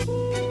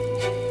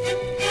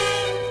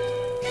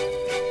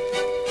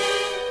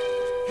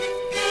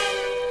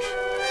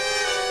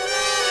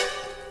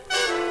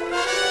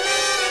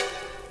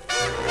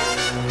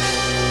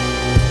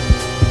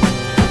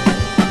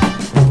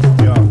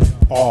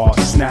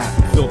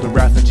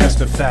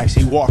the facts.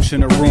 He walks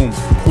in a room,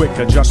 quick,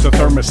 adjust the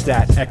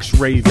thermostat,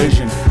 X-ray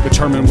vision,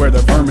 determine where the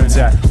vermin's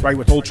at. Right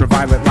with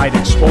ultraviolet light,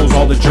 expose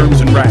all the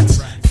germs and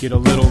rats. Get a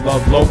little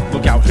love low,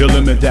 look out, he'll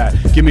limit that.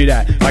 Give me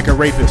that, like a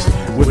rapist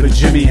with a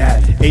Jimmy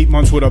hat. 8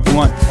 months with a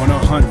blunt, on a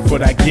hunt for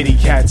that kitty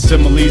cat.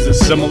 Similes are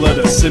similar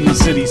to Sim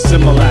City,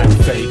 similar.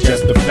 Say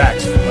just the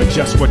facts, or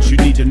just what you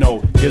need to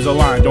know. Here's a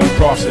line, don't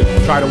cross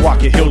it. Try to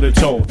walk it heel to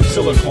toe.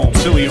 Silicone,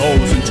 silly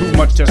hoes, and too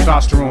much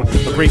testosterone.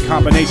 A great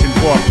combination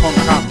for a punk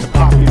cop to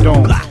pop your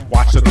dome.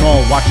 Watch the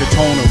throne, watch your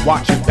tone, and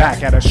watch it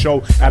back. At a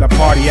show, at a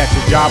party, at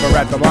your job, or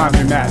at the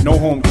laundromat. No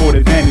home court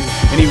advantage,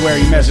 anywhere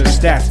he measures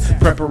stats.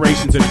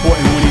 Preparation's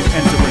important when he's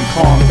entering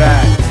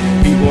combat.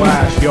 People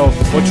ask, yo,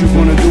 what you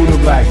gonna do to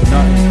black?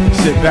 Nothing.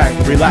 Sit back,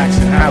 relax,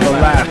 and have a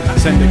laugh.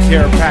 Send a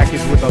care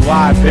package with a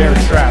live bear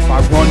trap. I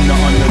run the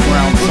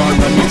underground, son,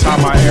 let me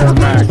tie my Air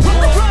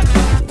Max.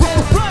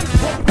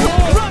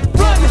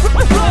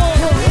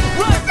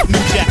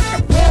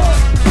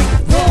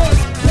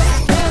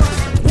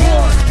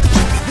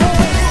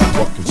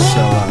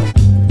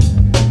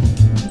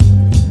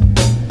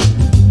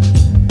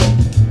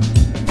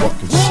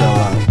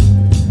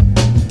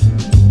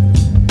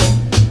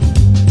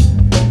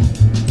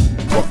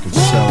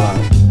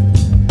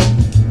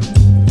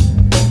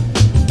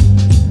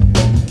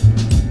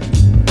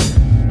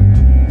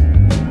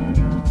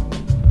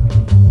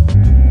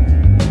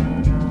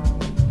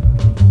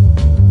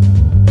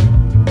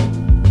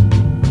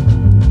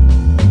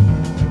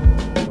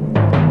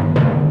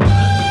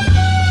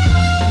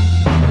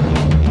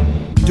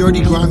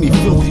 Dirty, grimy,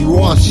 filthy,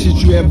 raw shit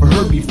you ever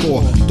heard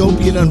before. Don't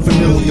be an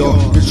unfamiliar.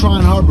 You're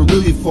trying hard but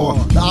really far.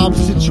 The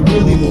opposite, you're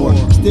really more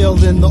stale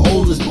than the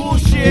oldest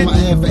bullshit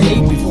I ever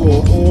ate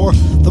before, or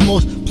the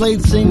most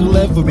played single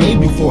ever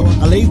made before.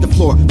 I laid the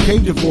floor,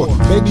 paved it for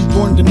babies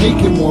born to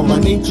make it more. By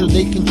nature,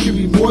 they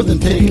contribute more than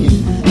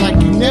taking.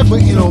 Like you never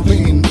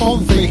innovating,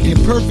 phone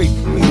faking, perfect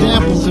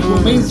examples of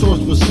what main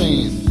source was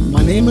saying.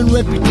 My name and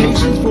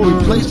reputations for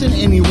replacing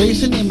and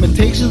erasing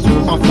imitations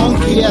with my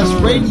funky ass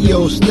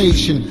radio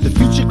station. The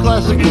future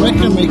classic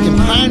record making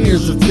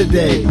pioneers of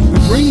today. We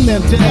bring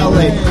them to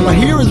LA, right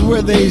here is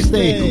where they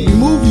stay. We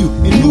move you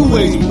in new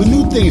ways with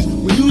new things.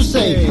 We do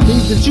say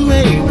things that you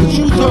hate, the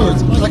truth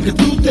hurts like a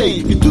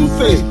toothache. You're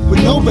two-faced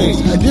with no base,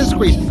 a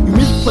disgrace. You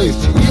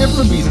misplaced, you hear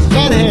from me.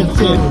 Fathead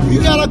said,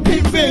 you got a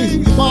pig face.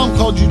 Your mom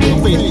called you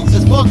two-faced.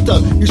 That's fucked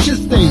up, your shit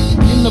stays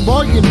in the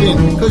bargain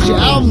bin. Cause your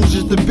album's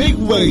just a big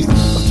waste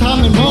of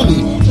time and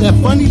money. That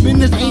funny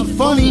business ain't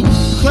funny.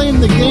 You claim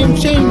the game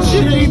changed,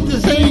 shit ain't the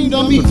same,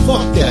 dummy.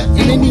 Fuck that,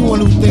 and anyone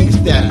who thinks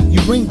that.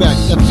 You bring back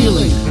that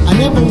feeling I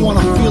never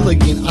wanna feel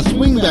again. I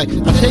swing back,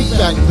 I take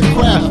back the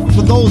craft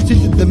for those who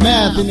did the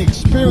math and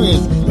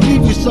experience.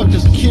 Leave you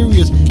suckers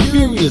curious,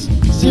 furious,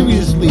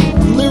 seriously,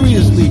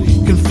 deliriously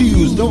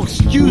confused. No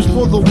excuse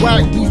for the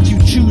whack beats you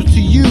choose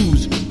to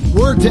use.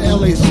 Word to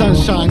LA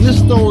sunshine, this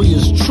story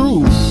is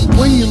true.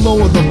 When you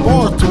lower the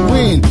bar to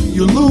win,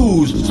 you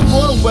lose.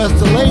 Spoiled West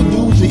LA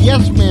dudes, a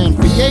yes man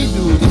for yay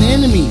dudes. An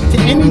enemy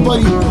to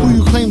anybody who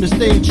you claim to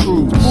stay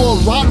true.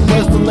 Spoiled rotten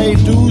West LA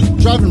dudes,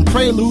 driving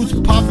preludes,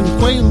 popping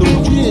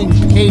quaaludes. You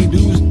didn't pay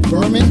dudes,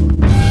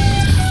 Vermin.